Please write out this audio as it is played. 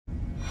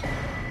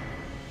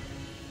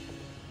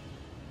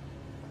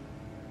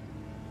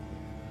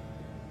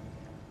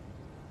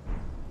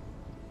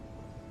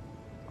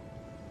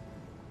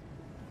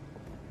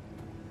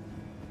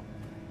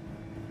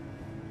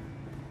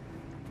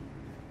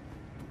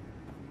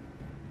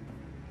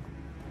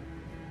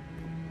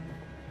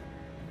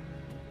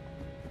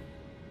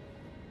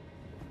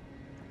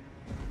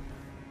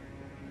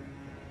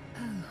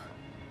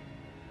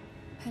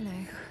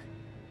Hello.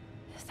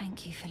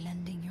 Thank you for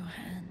lending your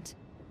hand.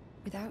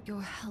 Without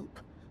your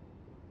help,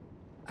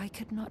 I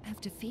could not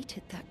have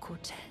defeated that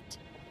quartet.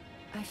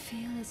 I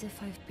feel as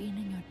if I've been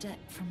in your debt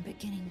from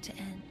beginning to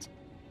end.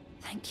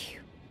 Thank you.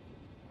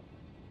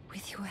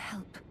 With your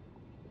help,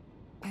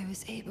 I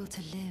was able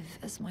to live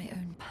as my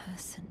own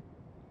person,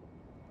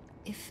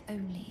 if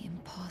only in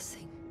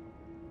passing.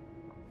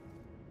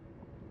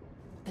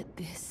 But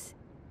this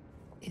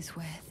is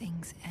where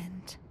things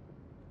end.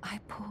 I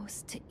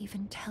paused to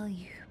even tell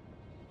you,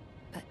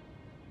 but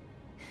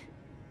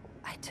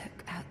I took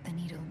out the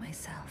needle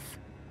myself.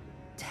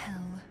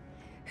 Tell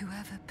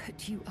whoever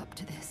put you up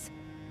to this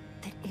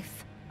that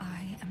if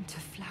I am to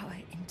flower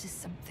into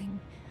something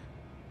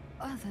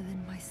other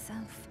than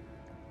myself,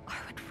 I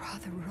would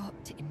rather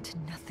rot into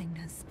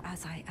nothingness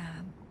as I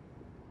am.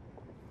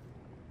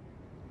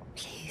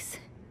 Please,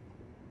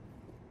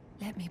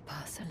 let me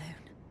pass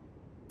alone.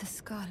 The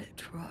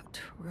scarlet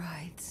rot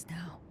writhes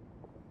now,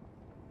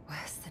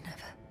 worse than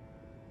ever.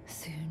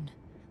 Soon,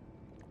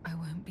 I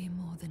won't be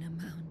more than a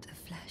mound of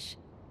flesh,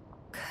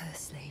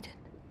 curse-laden.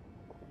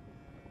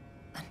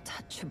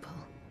 Untouchable.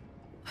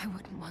 I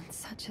wouldn't want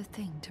such a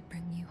thing to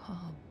bring you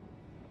harm.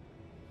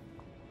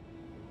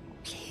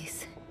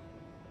 Please,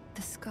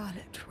 the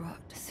scarlet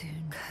rot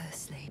soon,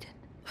 curse-laden.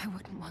 I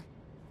wouldn't want